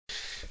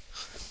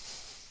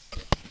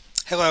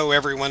Hello,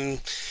 everyone.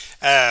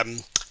 Um,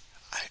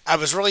 I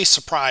was really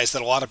surprised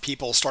that a lot of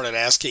people started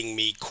asking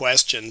me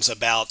questions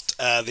about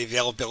the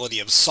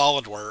availability of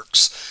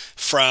SolidWorks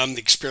from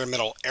the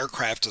Experimental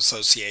Aircraft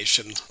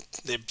Association.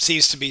 There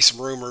seems to be some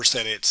rumors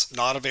that it's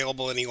not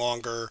available any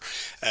longer.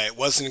 It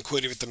wasn't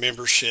included with the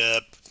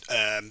membership.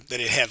 That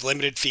it had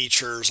limited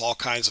features, all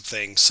kinds of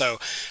things. So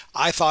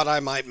I thought I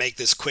might make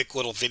this quick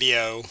little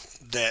video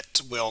that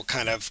will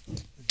kind of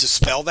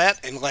dispel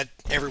that and let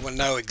everyone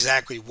know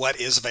exactly what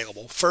is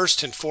available.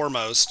 First and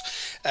foremost,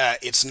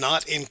 it's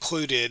not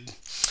included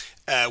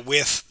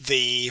with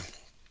the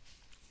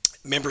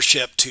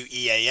membership to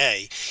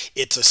EAA.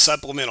 It's a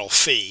supplemental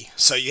fee.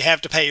 So you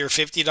have to pay your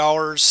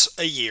 $50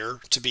 a year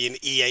to be an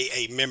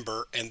EAA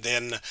member, and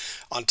then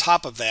on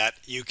top of that,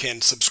 you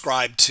can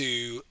subscribe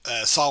to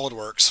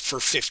SolidWorks for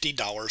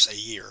 $50 a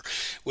year,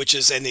 which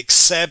is an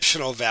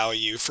exceptional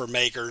value for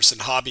makers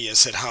and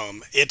hobbyists at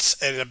home.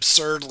 It's an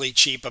absurdly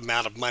cheap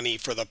amount of money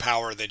for the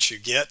power that you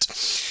get.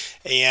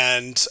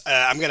 And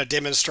I'm going to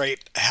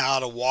demonstrate how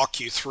to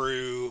walk you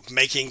through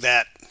making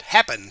that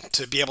happen,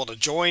 to be able to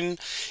join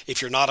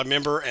if you're not a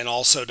member, and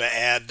also to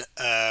add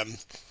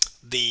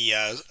the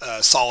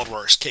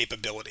SolidWorks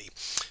capability.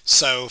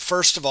 So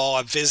first of all,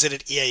 I've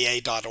visited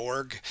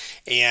EAA.org,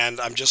 and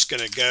I'm just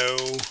going to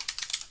go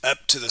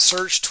up to the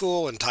search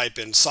tool and type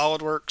in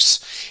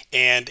SolidWorks,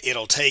 and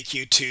it'll take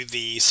you to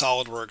the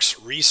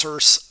SolidWorks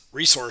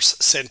Resource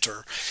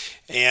Center.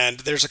 And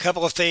there's a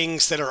couple of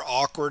things that are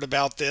awkward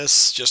about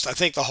this. I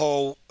think the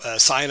whole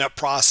sign up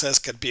process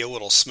could be a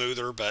little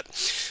smoother, but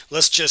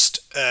let's just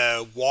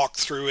walk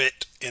through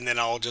it, and then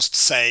I'll just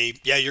say,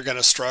 yeah, you're going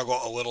to struggle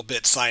a little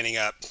bit signing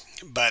up,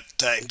 but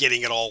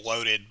getting it all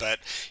loaded, but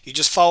you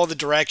just follow the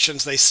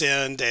directions they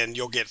send and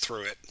you'll get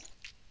through it.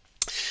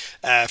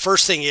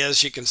 First thing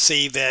is, you can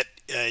see that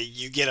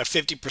you get a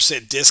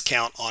 50%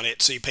 discount on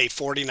it, so you pay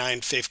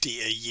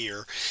 $49.50 a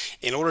year.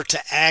 In order to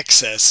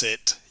access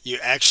it,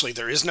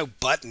 there is no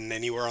button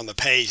anywhere on the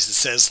page that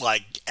says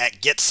like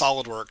Get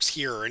SolidWorks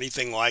here or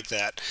anything like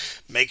that.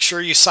 Make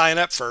sure you sign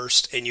up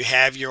first and you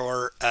have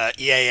your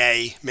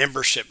EAA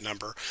membership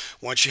number.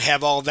 Once you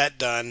have all of that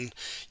done,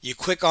 you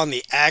click on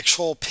the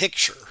actual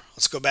picture.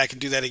 Let's go back and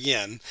do that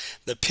again.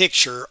 The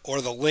picture or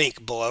the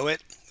link below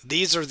it.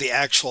 These are the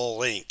actual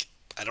link.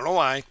 I don't know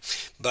why,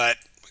 but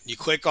you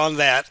click on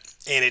that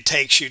and it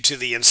takes you to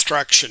the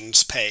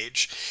instructions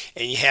page,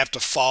 and you have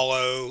to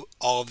follow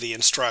all of the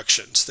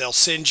instructions. They'll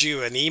send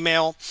you an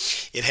email.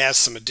 It has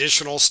some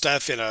additional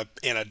stuff in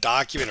a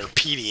document or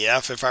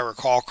PDF, if I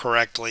recall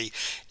correctly,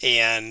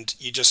 and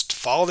you just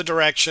follow the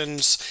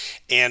directions.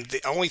 And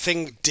the only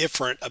thing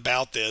different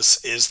about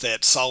this is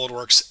that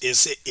SolidWorks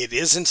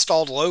is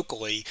installed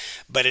locally,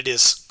 but it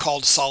is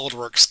called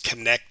SolidWorks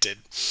Connected,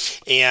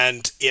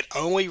 and it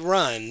only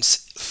runs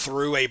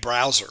through a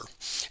browser.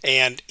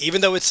 And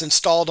even though it's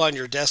installed on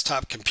your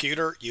desktop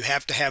computer, you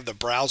have to have the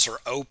browser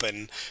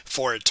open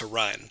for it to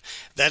run.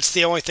 That's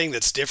the only thing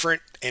that's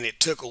different, and it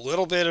took a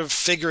little bit of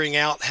figuring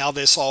out how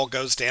this all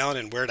goes down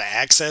and where to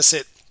access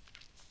it.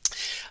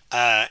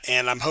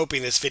 And I'm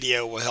hoping this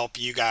video will help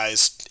you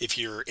guys if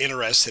you're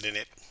interested in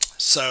it.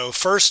 So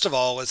first of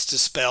all, let's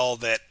dispel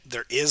that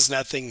there is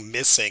nothing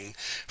missing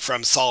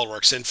from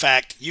SolidWorks. In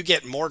fact, you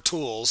get more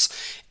tools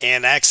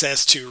and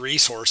access to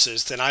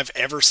resources than I've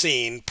ever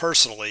seen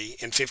personally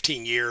in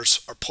 15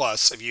 years or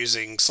plus of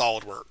using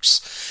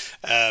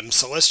SolidWorks.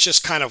 So let's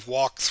just kind of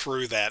walk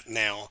through that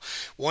now.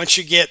 Once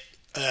you get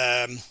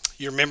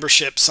your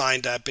membership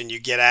signed up and you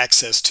get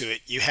access to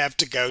it, you have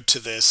to go to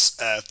this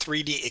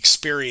 3D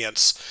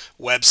Experience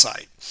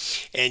website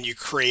and you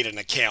create an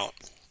account.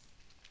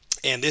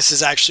 And this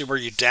is actually where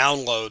you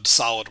download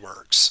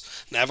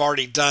SolidWorks. Now, I've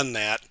already done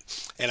that,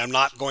 and I'm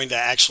not going to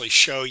actually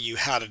show you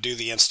how to do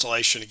the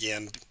installation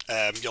again.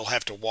 You'll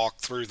have to walk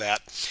through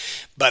that.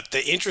 But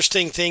the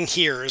interesting thing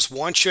here is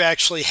once you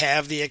actually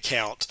have the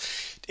account,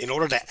 in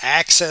order to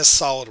access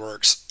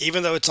SolidWorks,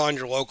 even though it's on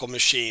your local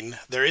machine,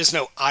 there is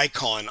no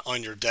icon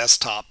on your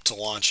desktop to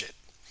launch it.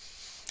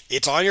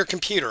 It's on your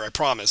computer, I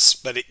promise,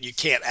 but you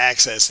can't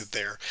access it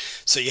there.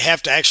 So you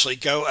have to actually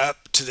go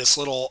up to this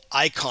little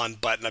icon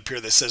button up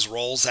here that says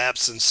Roles,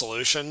 Apps, and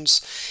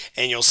Solutions,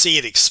 and you'll see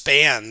it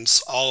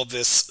expands all of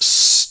this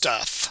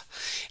stuff.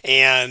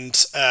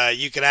 And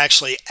you can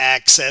actually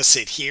access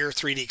it here,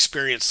 3D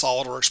Experience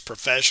SolidWorks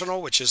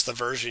Professional, which is the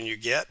version you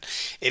get.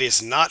 It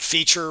is not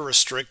feature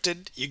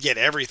restricted. You get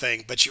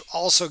everything, but you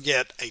also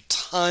get a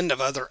ton of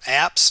other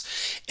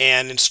apps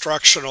and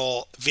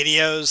instructional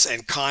videos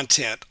and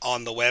content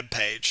on the web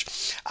page.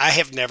 I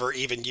have never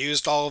even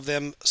used all of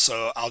them,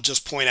 so I'll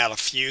just point out a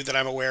few that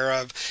I'm aware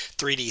of.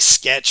 3D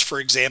Sketch, for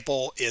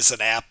example, is an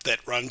app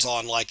that runs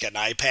on like an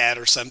iPad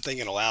or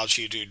something and allows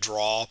you to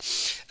draw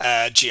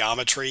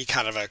geometry,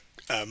 kind of a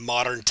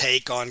modern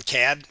take on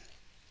CAD.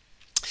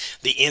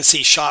 The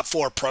NC Shop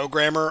 4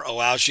 programmer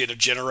allows you to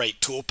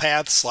generate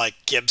toolpaths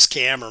like Gibbs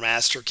Cam or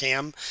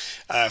Mastercam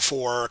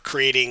for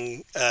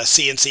creating a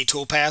CNC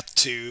toolpath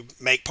to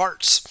make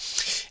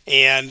parts.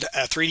 And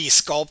 3D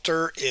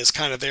Sculptor is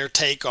kind of their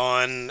take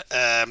on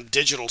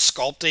digital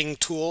sculpting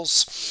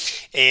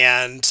tools.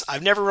 And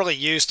I've never really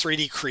used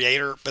 3D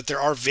Creator, but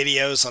there are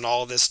videos on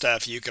all of this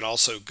stuff. You can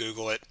also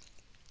Google it.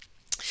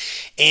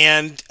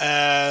 And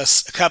a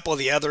couple of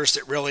the others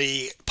that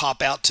really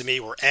pop out to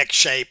me were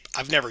X-Shape.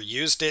 I've never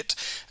used it,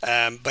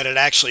 but it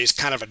actually is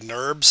kind of a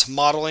NURBS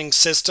modeling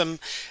system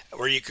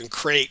where you can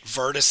create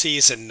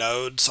vertices and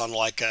nodes on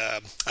like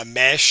a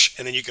mesh,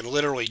 and then you can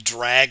literally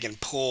drag and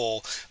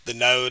pull the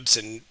nodes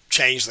and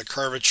change the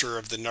curvature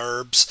of the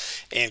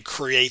NURBS and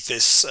create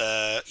this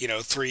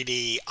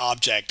 3D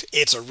object.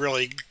 It's a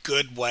really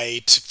good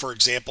way to, for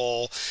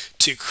example,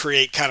 to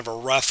create kind of a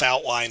rough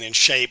outline and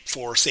shape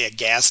for, say, a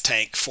gas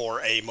tank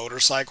for a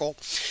motorcycle,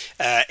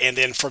 and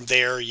then from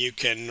there you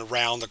can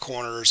round the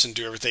corners and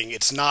do everything.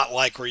 It's not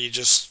like where you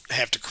just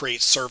have to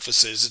create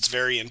surfaces. It's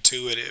very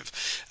intuitive.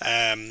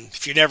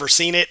 If you've never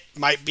seen it,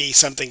 might be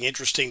something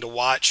interesting to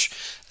watch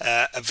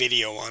a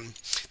video on.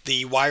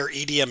 The wire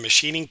EDM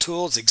machining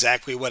tool is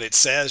exactly what it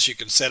says. You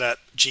can set up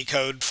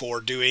G-code for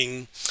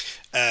doing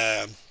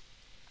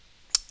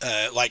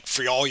like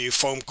for all you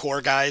foam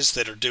core guys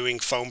that are doing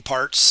foam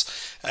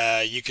parts,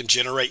 you can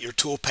generate your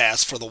tool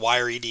paths for the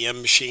wire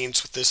EDM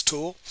machines with this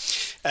tool.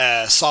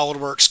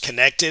 SolidWorks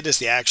Connected is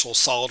the actual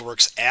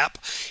SolidWorks app,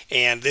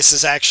 and this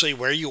is actually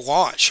where you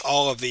launch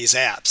all of these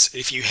apps.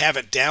 If you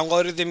haven't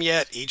downloaded them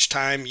yet, each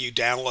time you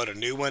download a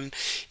new one,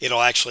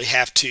 it'll actually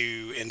have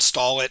to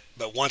install it,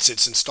 but once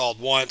it's installed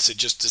once, it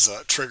just is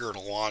a trigger to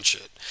launch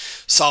it.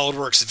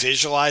 SolidWorks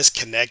Visualize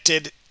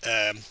Connected,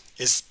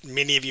 as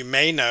many of you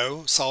may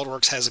know,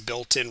 SolidWorks has a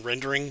built-in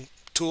rendering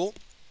tool.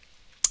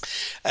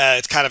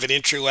 It's kind of an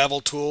entry-level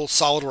tool.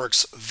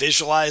 SolidWorks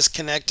Visualize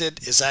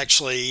Connected is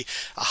actually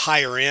a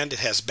higher end. It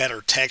has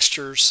better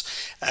textures,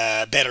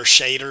 better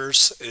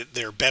shaders.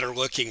 They're better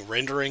looking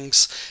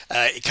renderings.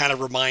 It kind of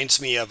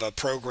reminds me of a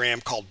program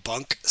called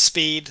Bunk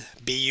Speed,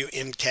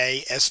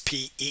 BUNKSPEED,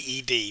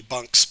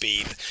 Bunk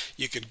Speed.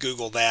 You could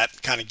Google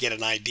that, kind of get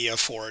an idea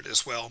for it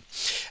as well.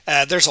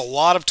 There's a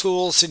lot of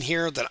tools in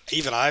here that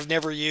even I've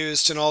never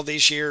used in all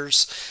these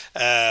years,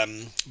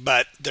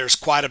 but there's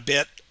quite a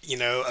bit. You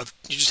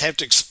just have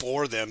to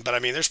explore them. But I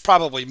mean, there's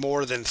probably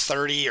more than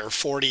 30 or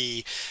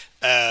 40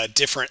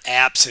 different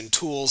apps and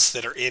tools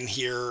that are in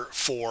here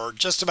for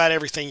just about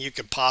everything you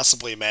could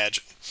possibly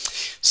imagine.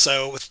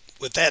 So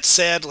with that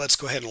said, let's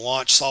go ahead and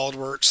launch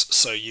SolidWorks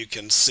so you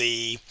can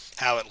see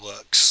how it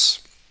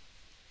looks.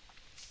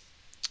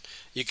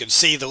 You can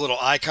see the little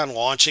icon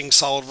launching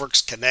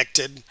SolidWorks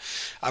Connected.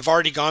 I've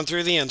already gone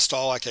through the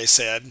install, like I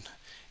said,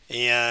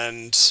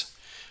 and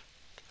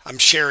I'm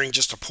sharing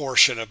just a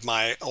portion of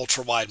my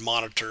ultra-wide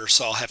monitor,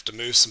 so I'll have to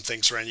move some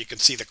things around. You can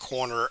see the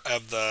corner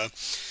of the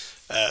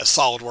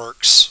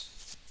SolidWorks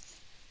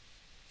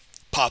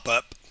pop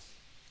up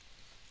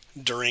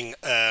during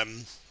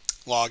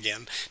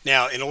login.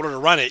 Now, in order to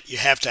run it, you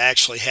have to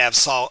actually have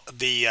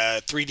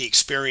the 3D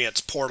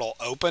Experience portal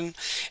open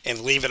and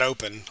leave it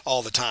open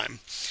all the time.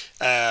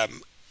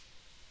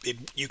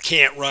 You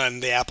can't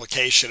run the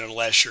application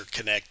unless you're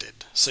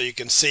connected. So you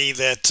can see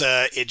that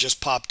it just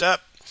popped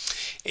up.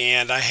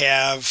 And I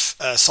have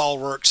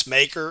SolidWorks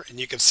Maker, and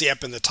you can see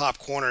up in the top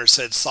corner it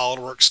said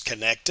SolidWorks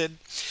Connected.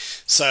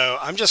 So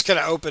I'm just going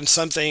to open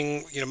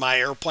something, my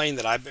airplane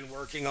that I've been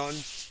working on,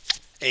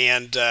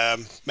 and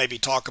maybe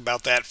talk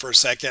about that for a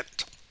second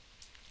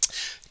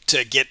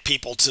to get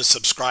people to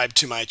subscribe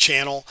to my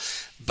channel.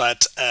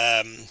 But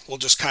we'll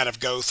just kind of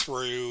go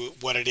through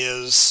what it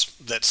is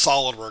that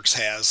SolidWorks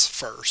has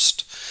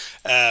first.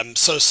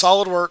 So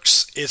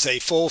SolidWorks is a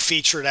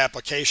full-featured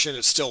application.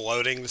 It's still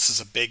loading. This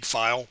is a big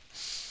file,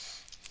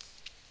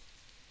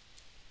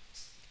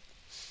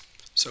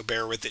 so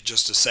bear with it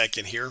just a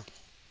second here.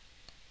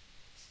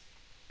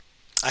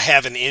 I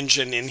have an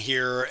engine in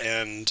here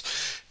and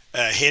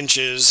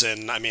hinges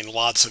and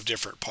lots of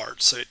different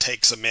parts, so it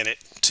takes a minute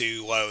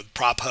to load.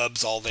 Prop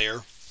hubs all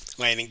there,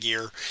 landing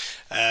gear.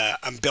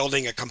 I'm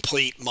building a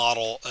complete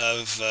model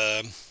of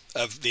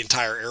the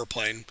entire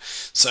airplane.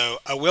 So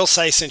I will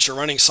say, since you're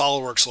running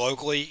SolidWorks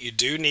locally, you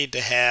do need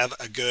to have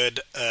a good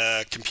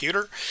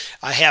computer.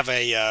 I have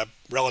a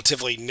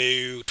relatively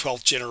new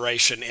 12th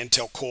generation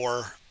Intel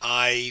Core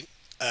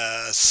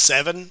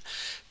i7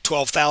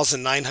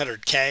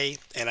 12900K,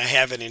 and I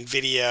have an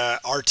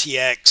NVIDIA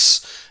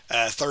RTX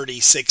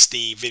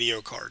 3060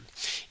 video card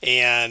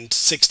and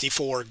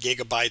 64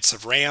 gigabytes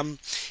of RAM,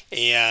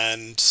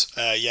 and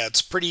yeah, it's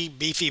a pretty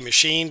beefy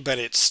machine, but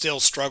it still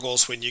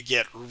struggles when you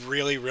get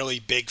really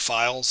big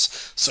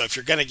files. So if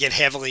you're going to get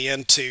heavily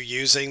into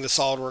using the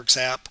SolidWorks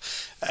app,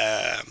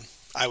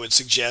 I would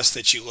suggest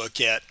that you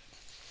look at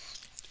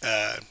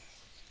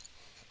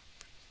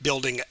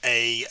building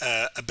a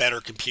better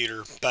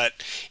computer. But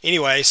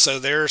anyway, so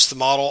there's the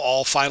model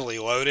all finally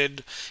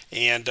loaded,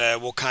 and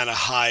we'll kind of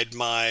hide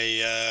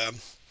my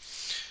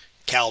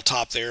cowl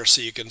top there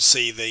so you can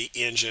see the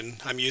engine.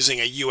 I'm using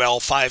a UL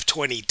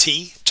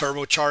 520T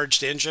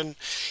turbocharged engine,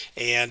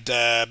 and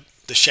the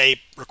shape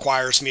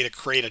requires me to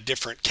create a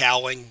different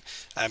cowling.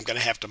 I'm going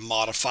to have to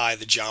modify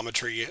the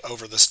geometry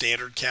over the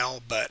standard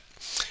cowl, but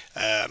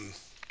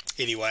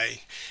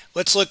anyway,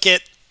 let's look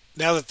at,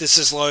 now that this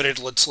is loaded,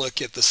 let's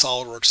look at the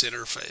SOLIDWORKS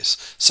interface.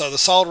 So the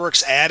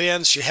SOLIDWORKS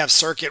add-ins, you have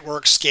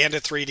CircuitWorks, Scan to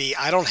 3D.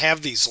 I don't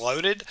have these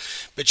loaded,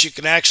 but you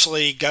can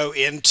actually go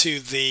into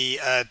the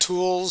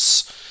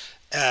tools,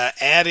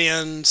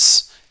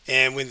 add-ins,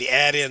 and when the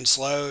add-ins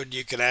load,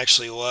 you can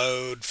actually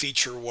load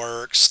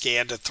FeatureWorks,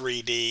 Scan to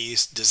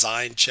 3D,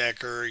 Design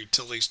Checker,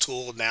 Utilities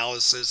Tool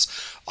Analysis,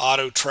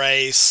 Auto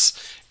Trace,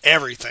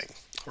 everything,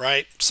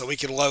 right? So we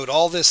can load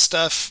all this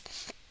stuff.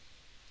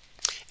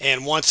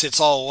 And once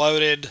it's all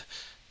loaded,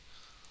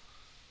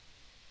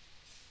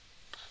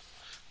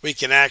 we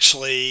can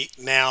actually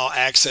now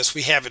access,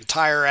 we have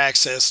entire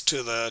access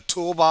to the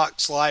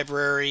toolbox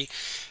library.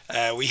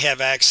 We have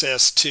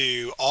access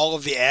to all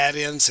of the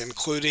add-ins,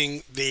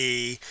 including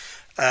the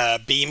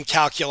beam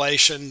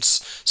calculations,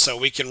 so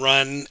we can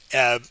run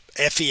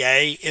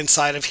FEA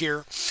inside of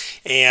here,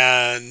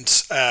 and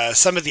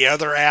some of the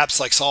other apps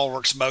like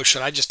SOLIDWORKS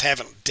Motion. I just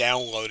haven't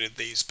downloaded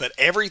these, but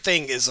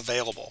everything is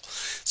available,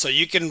 so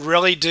you can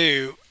really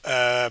do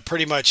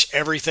pretty much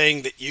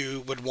everything that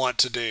you would want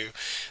to do.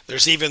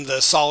 There's even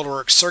the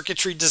SOLIDWORKS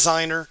Circuitry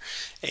Designer,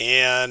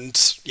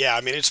 and yeah,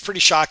 I mean, it's pretty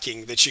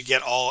shocking that you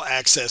get all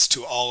access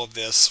to all of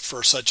this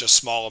for such a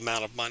small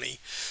amount of money.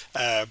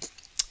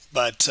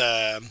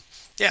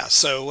 Yeah,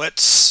 so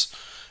let's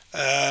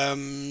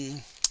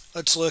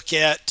look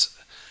at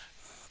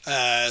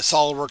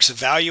SOLIDWORKS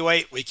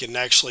Evaluate. We can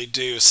actually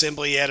do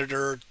assembly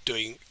editor,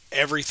 doing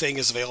everything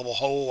is available,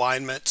 whole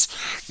alignments,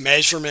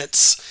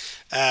 measurements,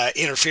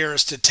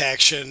 interference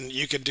detection.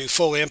 You can do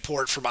full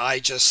import from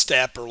IGES,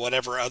 STEP, or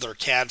whatever other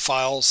CAD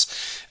files.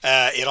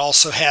 It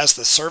also has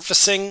the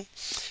surfacing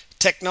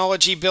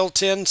technology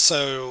built in,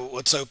 so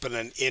let's open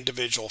an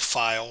individual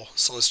file.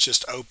 So let's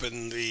just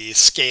open the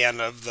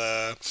scan of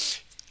the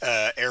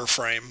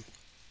airframe,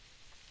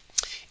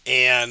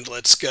 and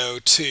let's go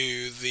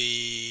to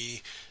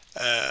the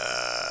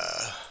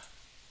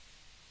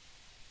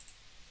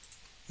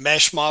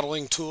mesh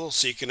modeling tool,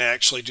 so you can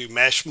actually do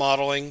mesh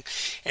modeling.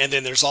 And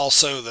then there's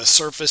also the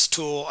surface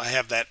tool. I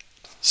have that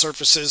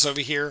surfaces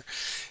over here,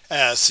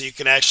 so you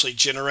can actually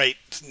generate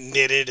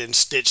knitted and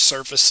stitched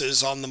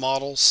surfaces on the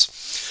models.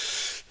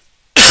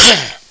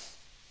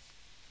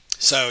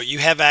 So you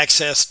have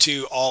access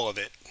to all of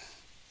it.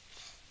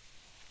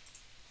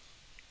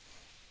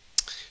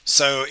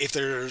 So if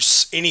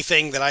there's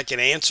anything that I can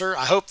answer,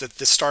 I hope that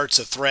this starts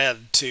a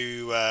thread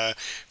to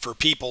for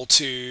people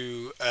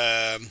to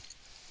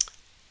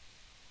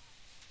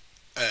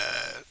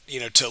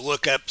to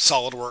look up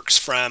SOLIDWORKS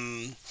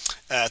from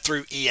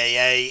through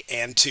EAA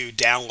and to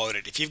download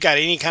it. If you've got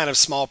any kind of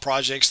small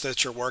projects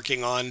that you're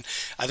working on,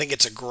 I think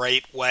it's a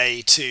great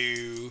way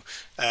to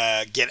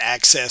get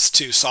access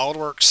to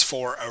SOLIDWORKS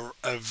for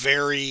a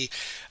very,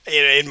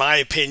 in my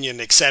opinion,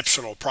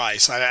 exceptional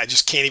price. I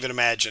just can't even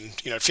imagine,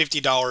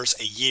 $50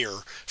 a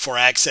year for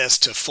access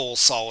to full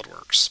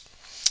SOLIDWORKS.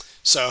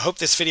 So I hope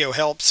this video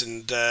helps,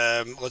 and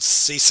let's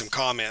see some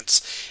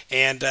comments.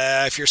 And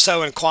if you're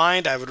so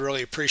inclined, I would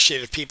really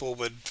appreciate if people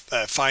would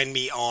find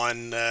me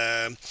on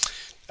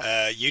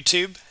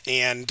YouTube.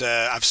 And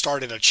I've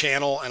started a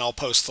channel, and I'll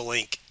post the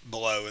link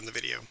below in the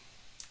video.